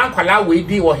 Gadena, Kwala, we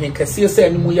did or he can see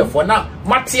any for now.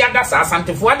 Matia, that's our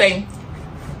Santa Fuade.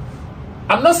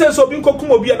 I'm not saying so being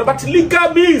Kokumo, but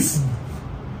legal means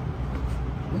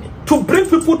to bring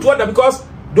people together because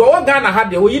the Ghana had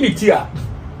the unity here.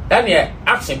 And yeah,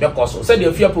 action because so said the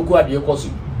Afia Pokuaa the Ekosu.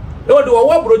 They were the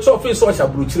one brochure of face social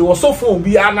brochure was so full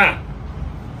be ana.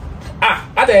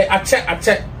 I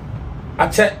check.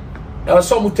 There was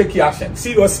some who take action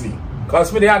seriously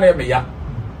because me they are never ya.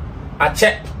 I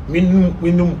check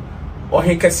minum or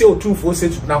he can see o 2 4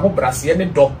 6 na ho brase ne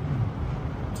do.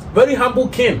 Very humble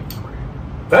king.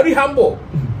 Very humble.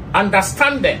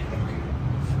 Understanding.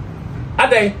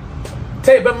 Ade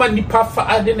tell be man nipa fa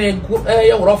ade na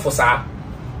ye woro fo sa.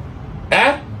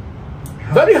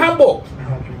 Very humble.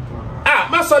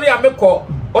 Ma sorry ameko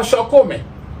o shoko me.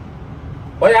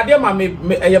 O ya de ma me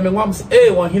nwam say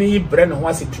won hene yi bre ne ho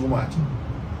ase too much.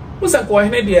 Musa ko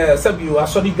hene de sabi you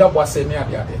asori dwabo ase ne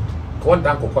ade ko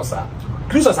dan ko kosa.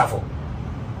 Christos afo.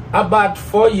 About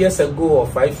 4 years ago or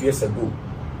 5 years ago,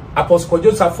 Apostle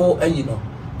Joseph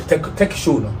take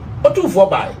show no. O tu fo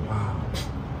bai.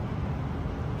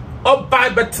 O bai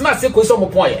but na say ko so mo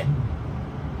point.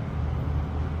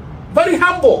 Very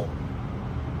humble.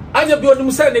 Anya bi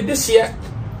onum say ne this year.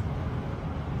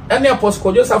 And the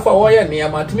Apostle Joseph awaya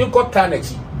niama timi kota na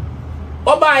chi.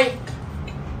 Obai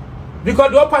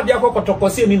because the opa dia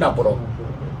kokotokosi ni na boro.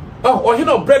 Oh he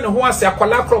no bread ho ase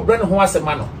akwala kro bread ho ase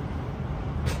ma no.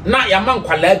 Na ya man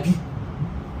kwala bi.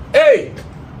 Eh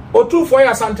otu for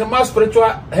ya Santema spiritual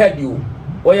head you.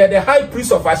 Where the high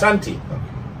priest of Ashanti.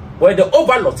 Where the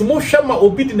overlord mo hwema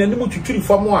obi di nanimu twitwiri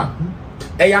fam a.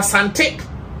 Ya sante.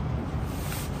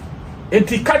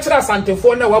 Enti kachira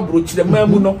santefo na wa brochire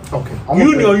mamu no. Okay.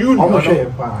 Union.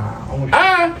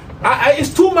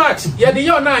 It's too much. Ya de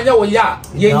yo na anya wo ya.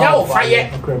 Ye nya wo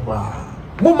fire.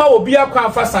 Muma obi akwa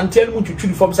afa sante no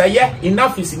twitwiri fam say yeah,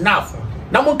 enough is enough.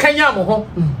 Na mo kanya mo ho.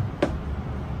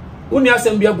 Uni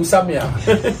asem bia busamia.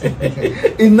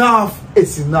 Enough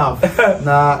is enough.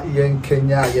 Na yen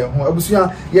Kenya ye ho.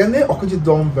 Abusuya ye ne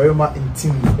Oheneba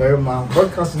Ntim Barimah,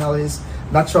 broadcast journalist,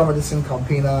 natural medicine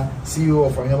campaigner, CEO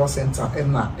of Oheneba Center,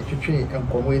 Enna, Etwetwe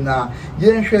Enkomwe na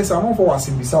yen hwe samon for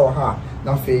wasimbisa wa ha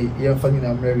na fe yen fani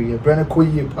na Mary ye brane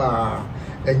koyi pa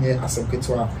enye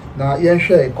asempetwa na yen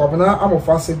hwe Kwabena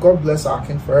Amofase, God bless our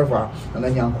king forever, and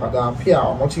then Yankwada Afia.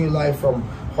 I'm watching you live from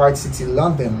White City,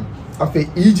 London. After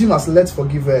EG must let's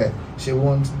forgive her, she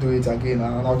won't do it again.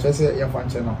 And I'll just say, yeah,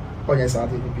 channel. Oh, yes, I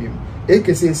did him.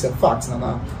 AKC is a fact.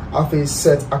 Nana, after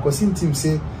said, Akosin team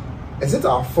say, is it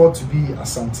our fault to be a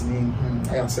Santini?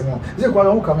 I am saying, is it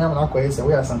quite come here and I say,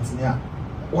 we are Santinia?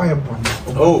 Why a bunny?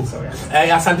 Oh, I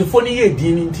am Santiphony,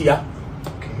 dealing to ya.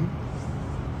 Okay.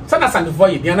 Sana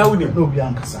Santiphony, Diana, we no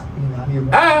Bianca.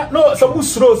 No, some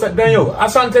Musros at Daniel,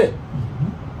 Asante.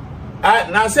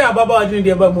 Na say ababa adin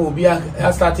de ba mo bi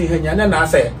a starting hanya na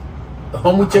say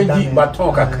homu change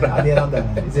baton kakra ade na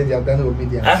dan is it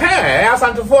organicmedicine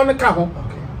asantefo ne ka ho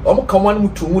omo kamwan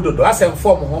mutu mu dodo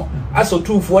asemfo mo ho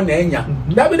asotumfo na anya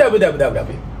dabi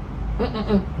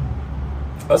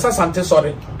asante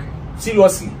sorry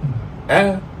seriously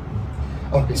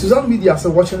Okay, Susan Media so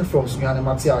watching from Sunyane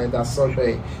Matia, that's social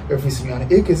every Sunyane.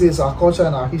 AKC is our culture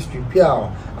and our history.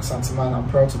 Piao, Asante man, I'm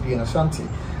proud to be in Ashanti.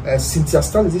 Cynthia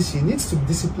Stallis, she needs to be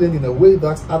disciplined in a way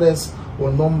that others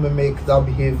will not mimic that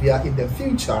behavior in the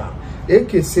future.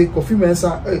 AKC, Kofi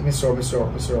Mensa,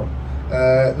 Mr.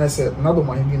 Let's say another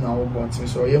man being our born to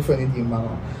so you're funny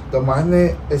man. The man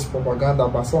is propaganda,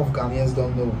 but some of Ghanaians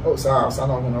don't know. Oh, sorry,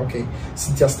 okay.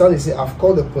 Cynthia Stallis say I've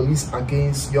called the police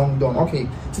against Young Don. Okay,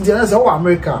 Cynthia say, oh,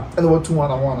 America, and what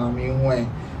 2-1-1. I mean, when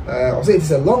I say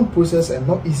it's a long process and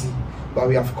not easy, but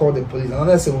we have called the police. And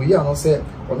I say, well, yeah, I say,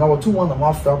 well, now 2-1-1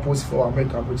 after post for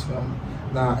America, British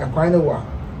now a kind of one.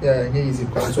 yeah easy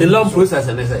the long process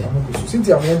and they say since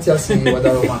I'm empty as see what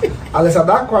unless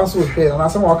that cross will pay and I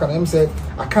some can him say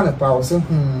I can't power say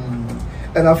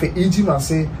and after Egypt and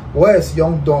say where's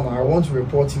young Don I want to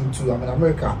report him to I'm in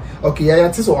America okay yeah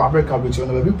this is America which you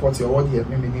know report your word here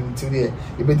maybe till there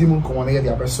you be demon come on here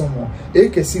the person more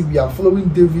AKC we are following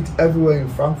David everywhere in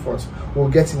Frankfurt we'll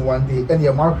get him one day and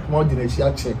your more than a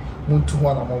check Muntu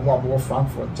one among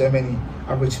Frankfurt Germany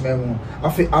average memo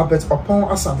after Albert upon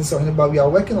Asante but we are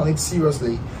working on it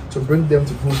seriously to bring them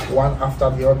to group one after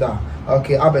the other.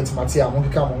 Okay, Albert Matia, I'm going to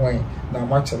come away now.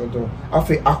 Match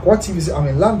after Aqua TV, I'm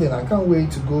in London. I can't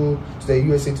wait to go to the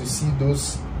USA to see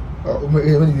those. But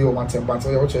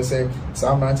what you say,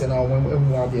 Sam Mountain,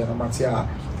 and Matia,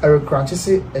 Eric Crunchy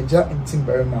say, Oheneba Ntim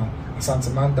Barimah.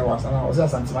 Santimanda was and I was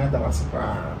Santimanda was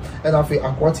and after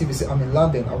Aqua TV say I'm in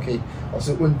London. Okay,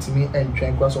 also went to me and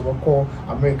train cross over call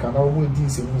America. Now we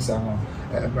did see Musa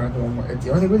brand at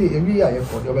the only way every year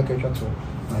for the American to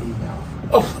my email.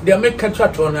 Oh, the American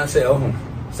chat on and say, oh,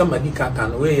 somebody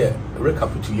can weigh a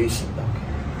recapitulation.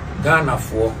 Ghana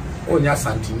for Onya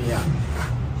Santinia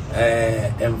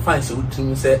and find so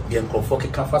to say the Uncle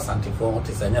Foki Kafa Santi for what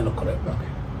is a no correct.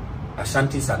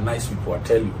 Ashantis are nice people, I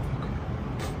tell you.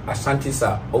 Ashantis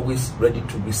are always ready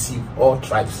to receive all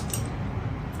tribes.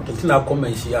 Until now, come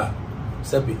and share.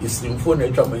 Sabi is in for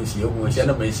nature, man, she won't share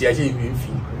a man, she has a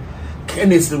fin.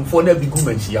 Can is in for every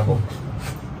woman she have.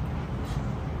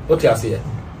 What you say?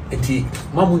 A tea,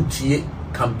 Mamunchi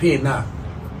campaign now,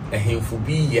 a him for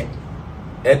be yet.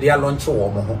 At their lunch or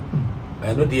woman.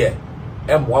 I know, dear,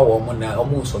 and one woman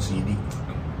almost society.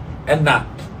 And now,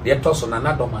 they are tossing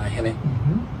another my henny.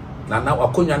 Now,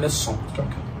 I couldn't song.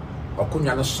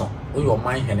 Okunya no so we your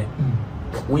mind hene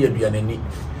we aduane ni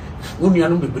wunua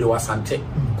no bebre wasante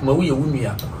kuma we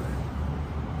wunua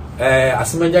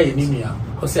asemaja ye ni nua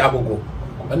o se agogo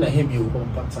na he bi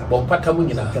bompata mu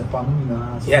nyina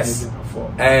yes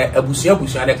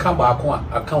abusua de ka ba ko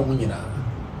aka mu nyina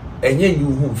enye nyu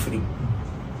hu mfiri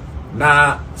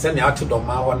na se ne ate do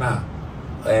ma ho na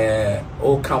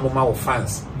o ka mo ma wo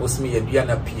fans o se me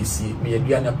aduana PC me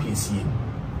aduana PC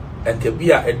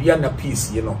entabia aduana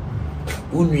PC no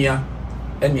unuya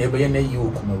ene ebe na yi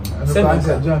okuma wu se na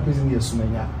John prison yesu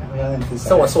menya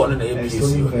se wa se wona na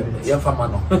APC ya fama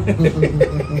no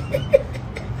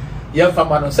ya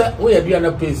fama no se wo ya dua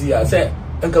na pezi ya se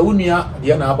enka unuya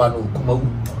dia na aba no okuma wu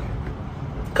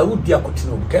ka wu dia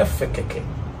kotino ka fe keke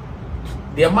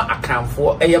dia ma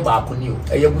akanfo eye ba ko ni o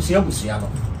eye busua no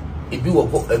ebi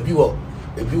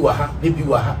wo ha ne bi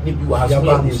wo ha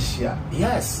so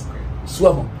yes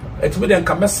so mo etumi den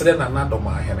ka mesre na na do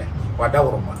ma here wada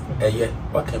woroma eye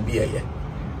waka bi eye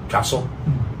twaso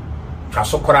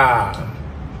kra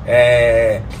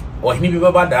ohini bi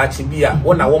baba da achi bi a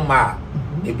wona wo ma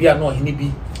e bi a no ohini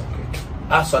bi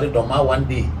asori do ma one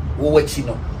day wo wachi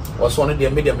no wo so no de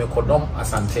me kodom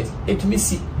asante etumi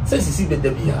si sisi be da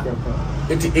bi a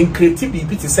eti incredible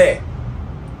bi ti say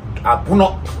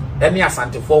abuno ene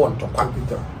asante fo won tokwa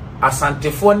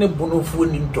asantefo ne bonofo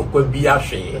ni ntokwa bi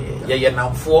ahwe ye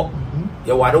namfo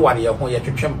ye ware ye ho ye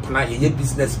twetwempna ye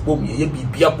business bom ye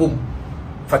bibia bom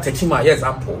fatachima ye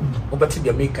example obeti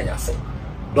de make ya say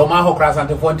do ma ho kra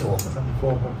asantefo nte ho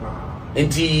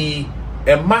enti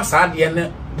e masa de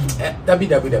ne dabi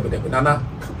nana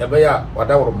e be ya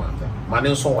wada woroma mane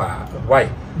nso wa why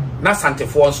na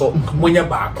asantefo nso monye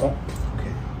baako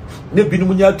ne binu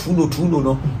munya tuno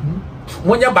no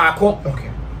monye baako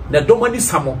na domani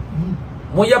samo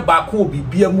moya baako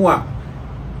bibia mu a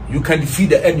you can defeat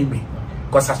the enemy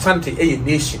because Asante a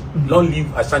nation long live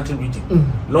Asante region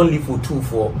long live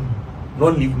for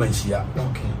long live Manchia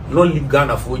long live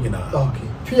Ghana for nyina okay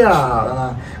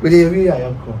pia we dey we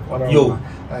ayoko yo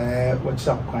what's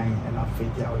up kwine and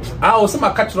Afia o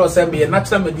some catch us say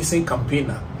natural medicine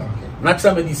campaigner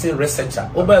natural medicine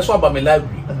researcher oba so aba me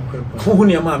library hu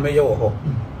ne ma me ye wo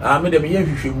ho me dem ye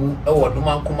hwehwemu e wo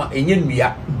doma nkoma enye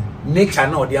nnua nature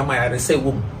na odi ama ya say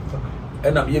wom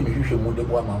and am ye me hwehwemu de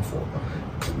bo amanfo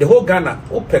the whole Ghana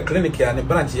open clinic ya ne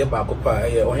branch ye ba ko pa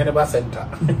Oheneba center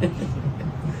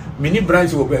mini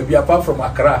branch wo be apart from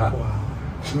Accra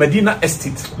Medina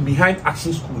Estate behind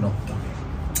Action School no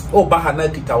o ba ha na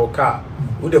kita wo car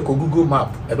wo de ko Google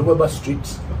map Edobaba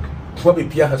Street wo be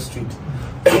Pia Street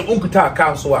unkuta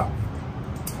car so a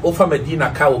ofa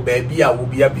Medina car wo ba bia wo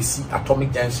bia besi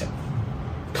Atomic Junction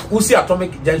usi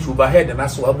Atomic Junction overhead na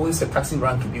so abo is a taxi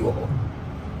rank bi wo ho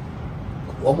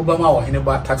wo mo ba ma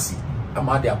Oheneba taxi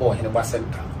ama de abo Oheneba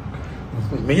center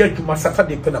me ya djuma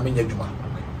Saturday pe na me nya djuma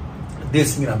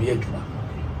this me na me ya djuma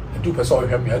do person o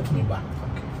hwe me atumi ba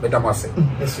bedam ase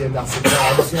ese da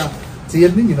se So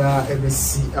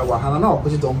MSc Oheneba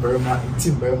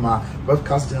Ntim Barimah,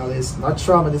 broadcast journalist,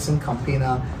 natural medicine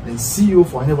campaigner, and CEO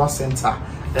for Oheneba Center.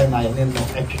 And I know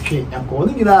and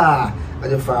calling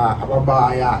Adefa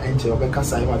Ababaya and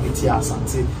Jobekasa Bitia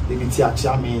Santi, the Bitia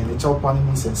Chami, the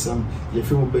Chopanim Sensum, the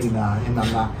film Bena, and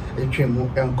Nana, a trim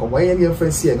and Kawai and your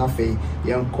friends here, Nafe,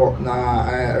 young court na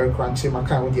Crunchy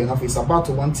Macan with the enough is about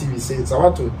to one TV says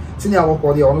about to Tinia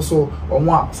Wokodi also on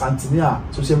what Santinia,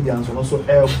 social media and also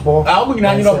airport. I'm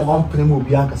going to one Primo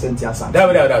Bianca Sentia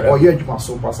Santa, or you must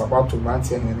so pass about to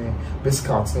Manti and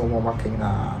Biscuits, no more marking.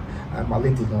 My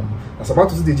lady, that's about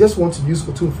to say they just want to use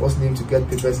Otu first name to get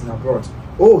papers in abroad.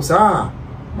 Oh, sir,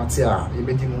 Matia, you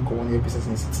made him come on your business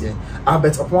in city. I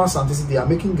bet upon Santis they are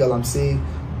making galamsey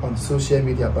on social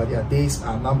media, but their days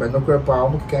are numbered. No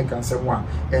power, can say one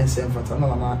and send for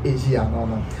Tanana, Asia,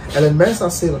 no. Ellen Mercer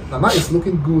said, Nana is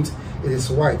looking good. It is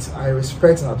white. I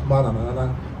respect and admire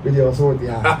Nana. Really also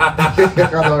there. That's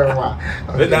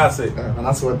it. And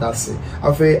that's what that say.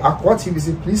 Afia, Aqua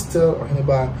TVC, please tell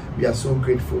Oheneba we are so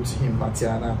grateful to him,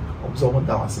 Matiana. Observe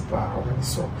that was already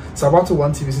so. Sabato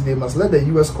One TVC, they must let the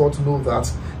US court know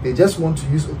that they just want to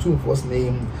use Otu first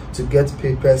name to get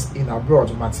papers in abroad.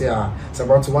 Matia,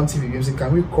 Sabato One TV,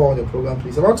 can we call the program,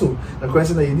 please? Sabato, the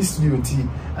question that in this studio,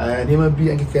 they may be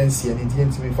and can see and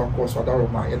Indian to me for course for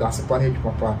Daroma, that's a panel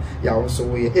papa. Yeah, also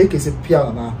we AKC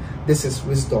Piana. This is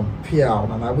wisdom, PR,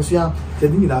 and I was young. The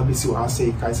thing that I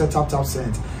say, I said tap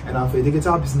sent, and I'm a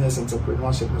digital business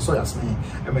entrepreneurship. So, yes, me,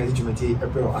 a management, a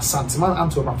Santiman,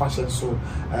 and to my fashion. So,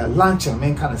 lunch and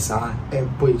men kind of say,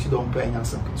 and boy, you don't pay any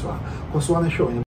answer. Because one show.